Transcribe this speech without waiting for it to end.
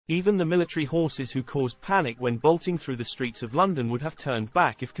Even the military horses who caused panic when bolting through the streets of London would have turned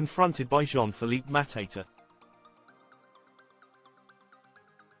back if confronted by Jean-Philippe Mateta.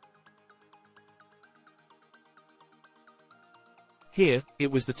 Here, it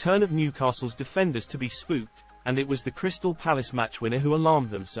was the turn of Newcastle's defenders to be spooked, and it was the Crystal Palace match winner who alarmed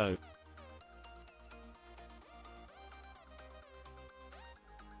them so.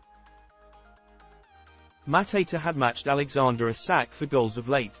 Mateta had matched Alexander Isak for goals of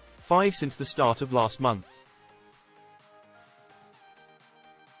late, 5 since the start of last month.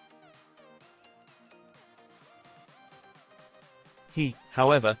 He,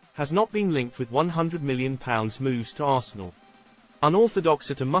 however, has not been linked with £100 million moves to Arsenal.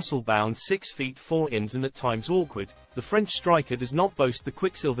 Unorthodox at a muscle-bound 6 feet 4 inches and at times awkward, the French striker does not boast the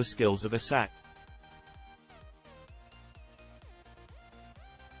quicksilver skills of Isak.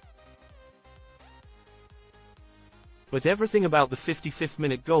 But everything about the 55th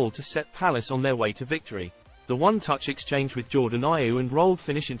minute goal to set Palace on their way to victory. The one-touch exchange with Jordan Ayew and rolled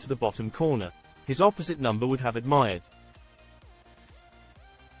finish into the bottom corner. His opposite number would have admired.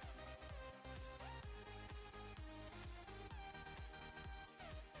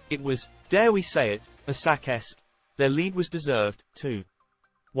 It was, dare we say it, Isak-esque. Their lead was deserved, too.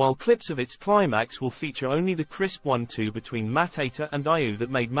 While clips of its climax will feature only the crisp 1-2 between Mateta and Ayew that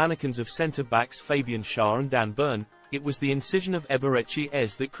made mannequins of centre-backs Fabian Schär and Dan Burn, it was the incision of Eberechi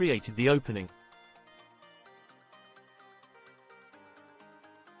Ez that created the opening.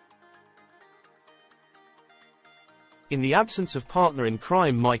 In the absence of partner in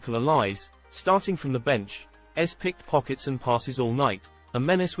crime Michael Elias, starting from the bench, Ez picked pockets and passes all night, a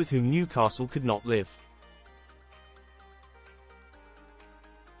menace with whom Newcastle could not live.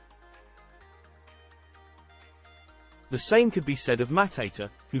 The same could be said of Mateta,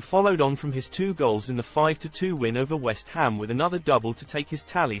 who followed on from his 2 goals in the 5-2 win over West Ham with another double to take his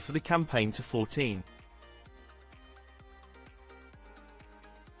tally for the campaign to 14.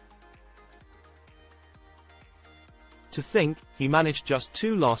 To think, he managed just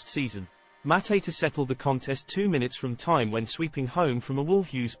 2 last season. Mateta settled the contest 2 minutes from time when sweeping home from a Will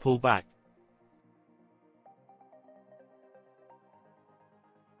Hughes pull-back.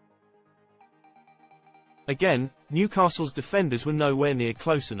 Again, Newcastle's defenders were nowhere near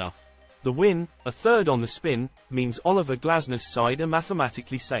close enough. The win, a third on the spin, means Oliver Glasner's side are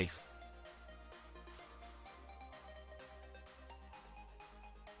mathematically safe.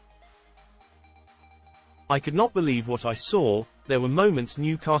 I could not believe what I saw. There were moments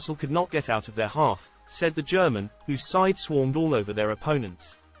Newcastle could not get out of their half, said the German, whose side swarmed all over their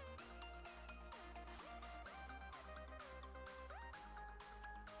opponents.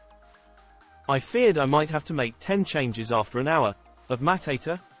 I feared I might have to make 10 changes after an hour. Of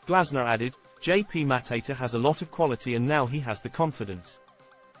Mateta, Glasner added, JP Mateta has a lot of quality and now he has the confidence.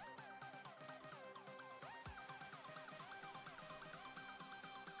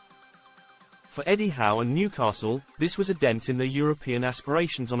 For Eddie Howe and Newcastle, this was a dent in their European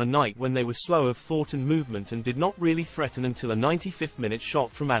aspirations on a night when they were slow of thought and movement and did not really threaten until a 95th minute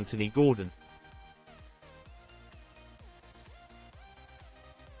shot from Anthony Gordon.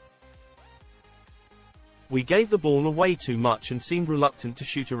 We gave the ball away too much and seemed reluctant to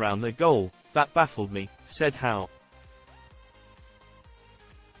shoot around their goal. That baffled me, said Howe.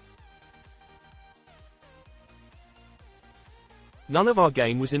 None of our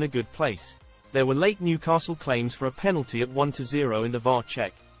game was in a good place. There were late Newcastle claims for a penalty at 1-0 in the VAR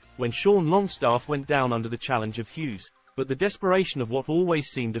check, when Sean Longstaff went down under the challenge of Hughes, but the desperation of what always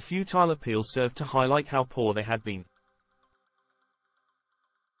seemed a futile appeal served to highlight how poor they had been.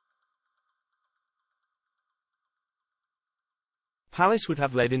 Palace would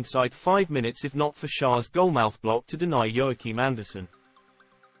have led inside 5 minutes if not for Schär's goalmouth block to deny Joachim Andersen.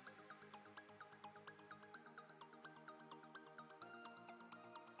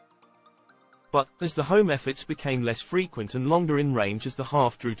 But, as the home efforts became less frequent and longer in range as the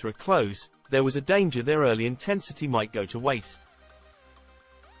half drew to a close, there was a danger their early intensity might go to waste.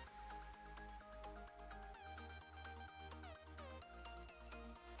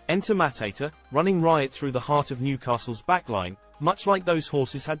 Enter Mateta, running riot through the heart of Newcastle's backline, much like those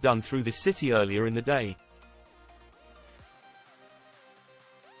horses had done through this city earlier in the day.